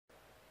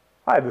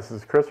Hi, this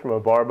is Chris from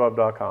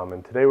abarabove.com,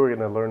 and today we're going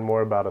to learn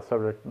more about a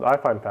subject that I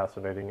find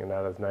fascinating, and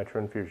that is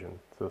Nitro Infusion.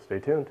 So stay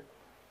tuned.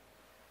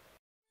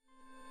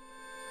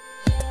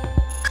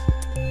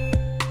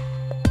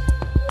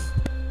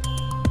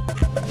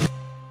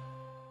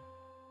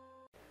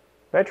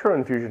 Nitro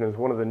Infusion is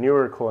one of the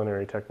newer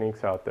culinary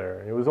techniques out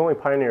there. It was only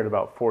pioneered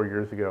about 4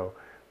 years ago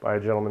by a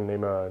gentleman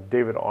named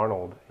David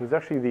Arnold. He's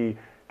actually the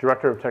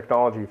director of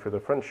technology for the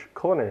French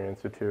Culinary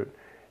Institute,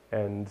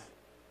 and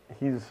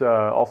he's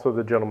also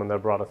the gentleman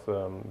that brought us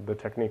the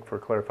technique for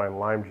clarifying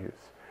lime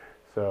juice.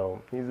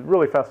 So he's a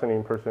really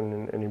fascinating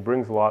person, and he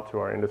brings a lot to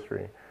our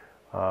industry.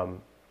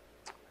 So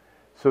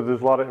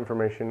there's a lot of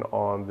information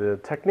on the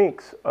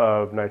techniques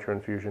of Nitro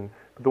Infusion,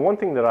 but the one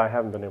thing that I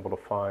haven't been able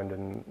to find,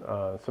 and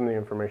some of the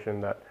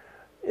information that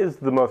is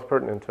the most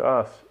pertinent to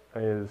us,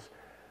 is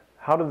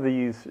how do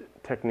these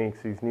techniques,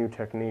 these new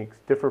techniques,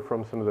 differ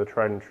from some of the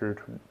tried and true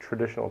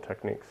traditional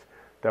techniques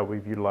that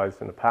we've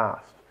utilized in the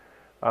past?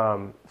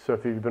 So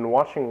if you've been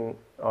watching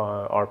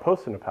our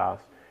posts in the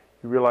past,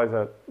 you realize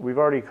that we've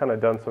already kind of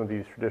done some of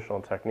these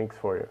traditional techniques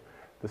for you.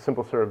 The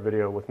simple syrup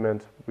video with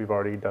mint, we've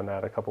already done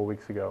that a couple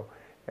weeks ago.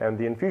 And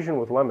the infusion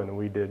with lemon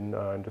we did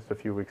just a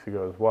few weeks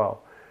ago as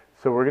well.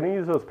 So we're going to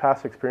use those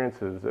past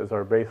experiences as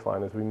our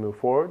baseline as we move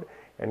forward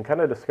and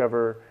kind of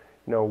discover,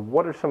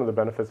 what are some of the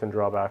benefits and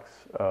drawbacks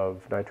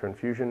of Nitro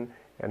Infusion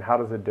and how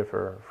does it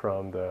differ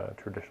from the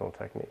traditional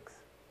techniques.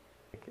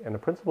 And the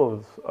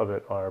principles of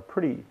it are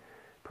pretty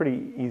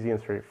easy and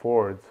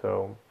straightforward.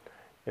 So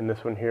in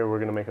this one here, we're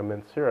going to make a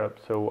mint syrup.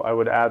 So I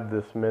would add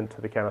this mint to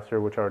the canister,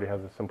 which already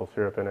has a simple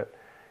syrup in it,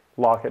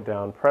 lock it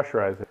down,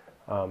 pressurize it.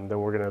 Then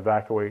we're going to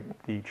evacuate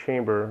the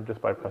chamber just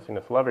by pressing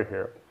this lever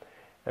here.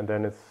 And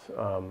then it's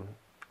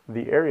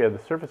the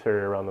surface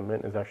area around the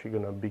mint is actually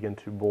going to begin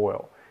to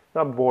boil.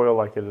 Not boil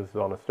like it is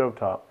on a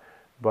stovetop,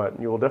 but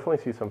you will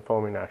definitely see some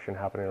foaming action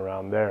happening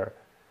around there.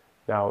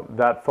 Now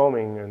that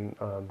foaming and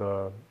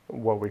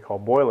what we call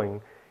boiling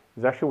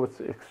is actually what's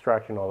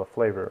extracting all the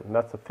flavor, and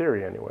that's the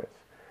theory anyways.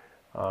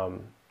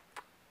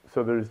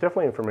 So there's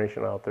definitely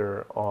information out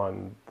there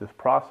on this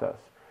process.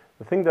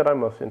 The thing that I'm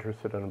most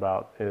interested in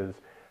about is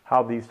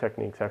how these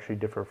techniques actually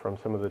differ from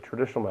some of the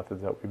traditional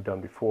methods that we've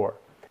done before.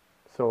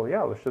 So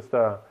yeah, let's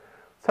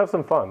have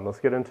some fun. Let's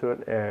get into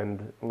it,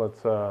 and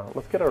let's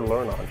get our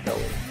learn on, shall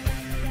we?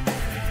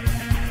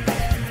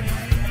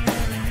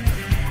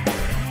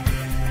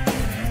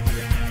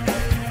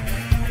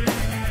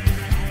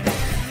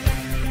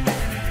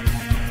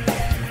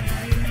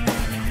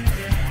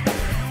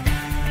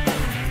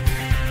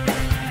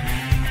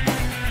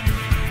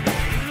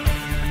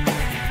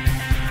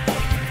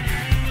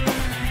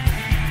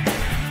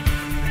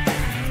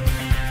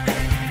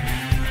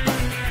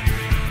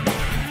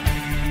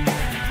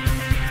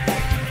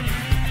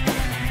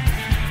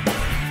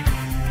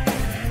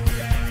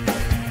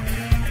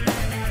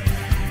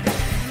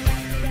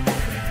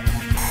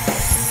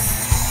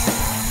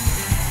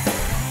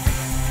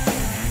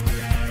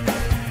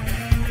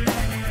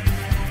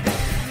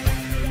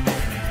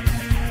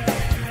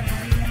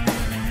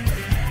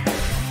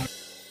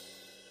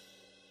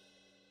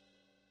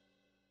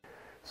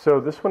 So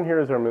this one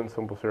here is our mint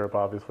simple syrup,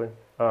 obviously.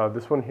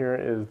 This one here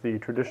is the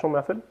traditional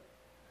method.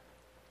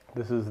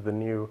 This is the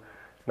new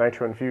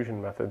Nitro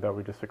Infusion method that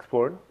we just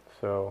explored.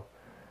 So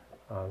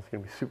it's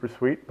going to be super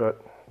sweet,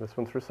 but this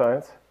one's for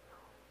science.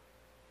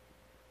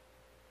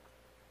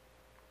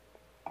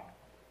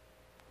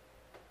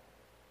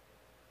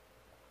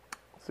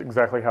 It's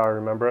exactly how I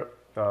remember it,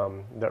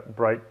 that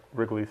bright,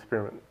 wriggly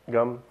spearmint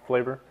gum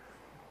flavor.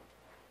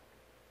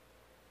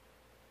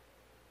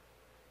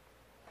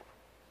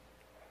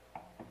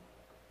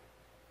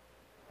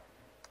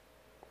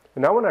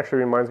 And that one actually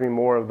reminds me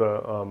more of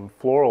the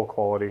floral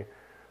quality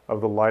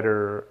of the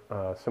lighter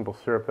simple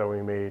syrup that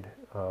we made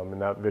in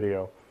that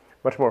video.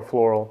 Much more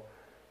floral.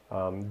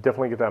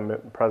 Definitely get that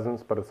mint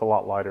presence, but it's a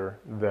lot lighter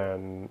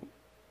than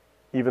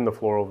even the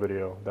floral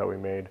video that we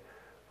made.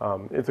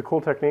 It's a cool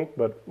technique,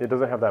 but it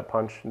doesn't have that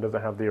punch. It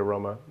doesn't have the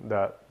aroma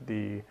that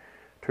the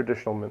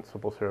traditional mint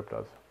simple syrup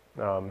does.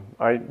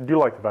 I do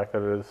like the fact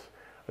that it is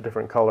a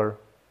different color,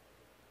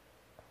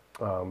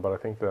 but I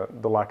think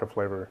the lack of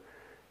flavor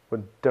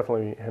would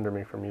definitely hinder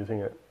me from using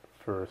it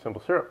for simple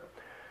syrup.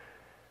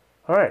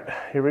 All right,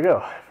 here we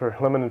go for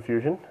lemon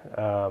infusion.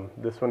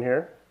 This one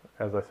here,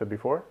 as I said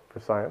before,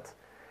 for science,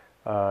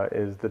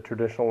 is the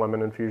traditional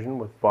lemon infusion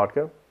with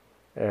vodka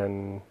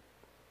and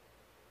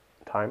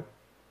thyme.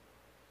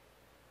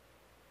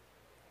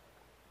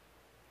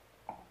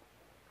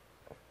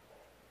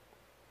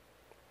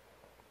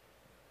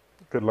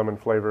 Good lemon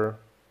flavor,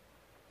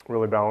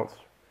 really balanced.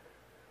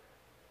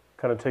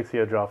 Kind of takes the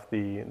edge off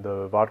the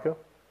vodka.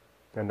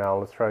 And now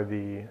let's try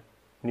the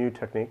new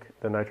technique,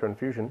 the Nitro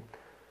Infusion.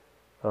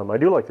 I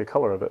do like the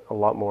color of it a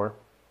lot more,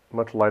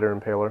 much lighter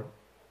and paler.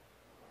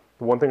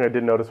 The one thing I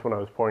did notice when I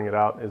was pouring it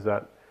out is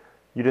that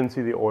you didn't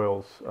see the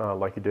oils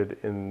like you did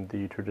in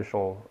the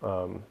traditional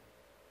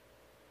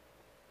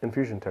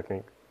infusion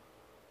technique.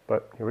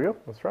 But here we go,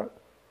 let's try it.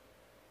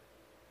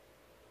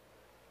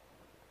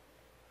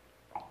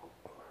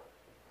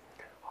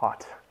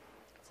 Hot.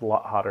 It's a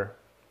lot hotter.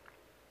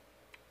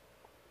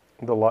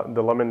 The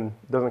lemon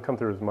doesn't come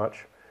through as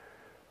much.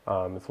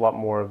 It's a lot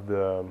more of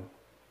a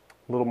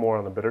little more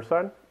on the bitter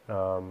side,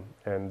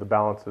 and the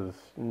balance is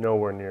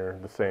nowhere near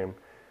the same.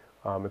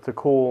 It's a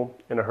cool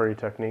in a hurry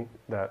technique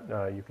that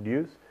you could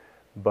use,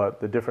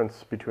 but the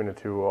difference between the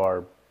two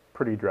are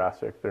pretty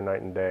drastic. They're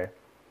night and day.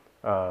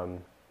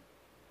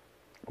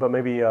 But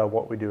maybe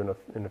what we do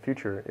in the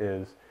future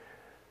is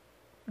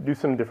do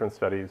some different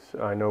studies.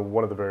 I know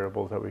one of the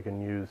variables that we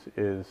can use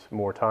is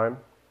more time.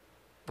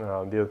 The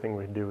other thing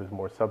we can do is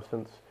more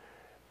substance,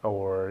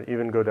 or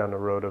even go down the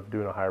road of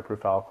doing a higher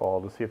proof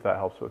alcohol to see if that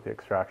helps with the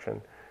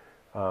extraction.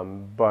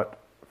 But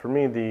for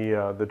me,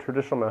 the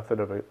traditional method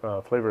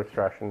of flavor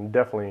extraction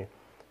definitely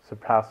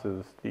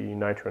surpasses the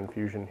Nitro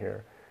Infusion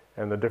here,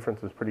 and the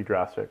difference is pretty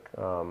drastic.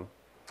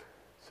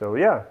 So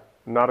yeah,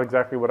 not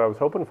exactly what I was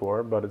hoping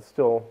for, but it's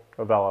still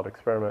a valid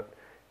experiment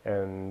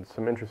and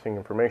some interesting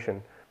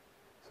information.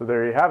 So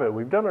there you have it.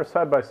 We've done our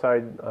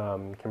side-by-side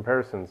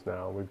comparisons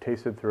now. We've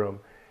tasted through them,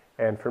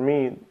 and for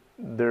me,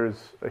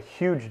 there's a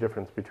huge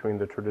difference between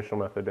the traditional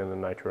method and the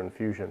Nitro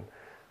Infusion.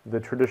 The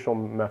traditional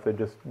method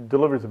just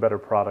delivers a better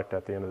product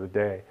at the end of the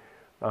day.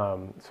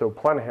 So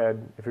plan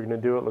ahead. If you're going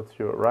to do it, let's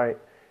do it right,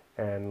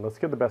 and let's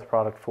get the best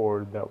product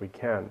forward that we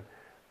can.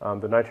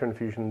 The Nitro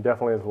Infusion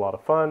definitely is a lot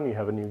of fun. You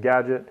have a new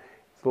gadget.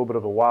 It's a little bit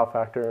of a wow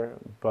factor,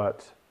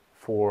 but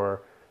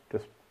for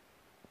just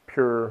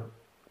pure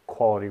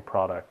quality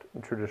product,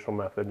 the traditional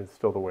method is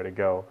still the way to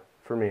go,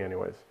 for me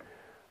anyways.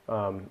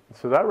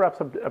 So that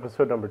wraps up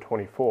episode number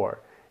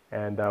 24,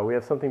 and we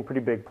have something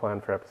pretty big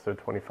planned for episode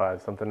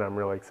 25, something I'm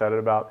really excited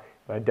about,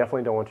 and I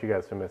definitely don't want you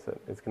guys to miss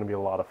it. It's going to be a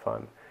lot of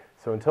fun.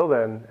 So until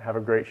then, have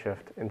a great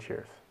shift, and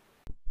cheers.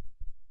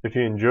 If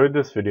you enjoyed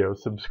this video,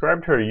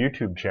 subscribe to our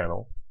YouTube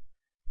channel,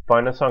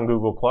 find us on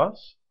Google+,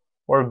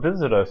 or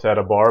visit us at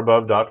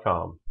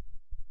abarabove.com.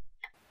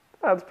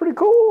 That's pretty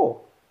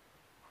cool!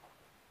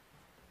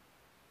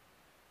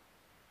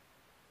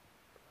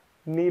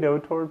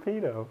 Neato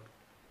torpedo.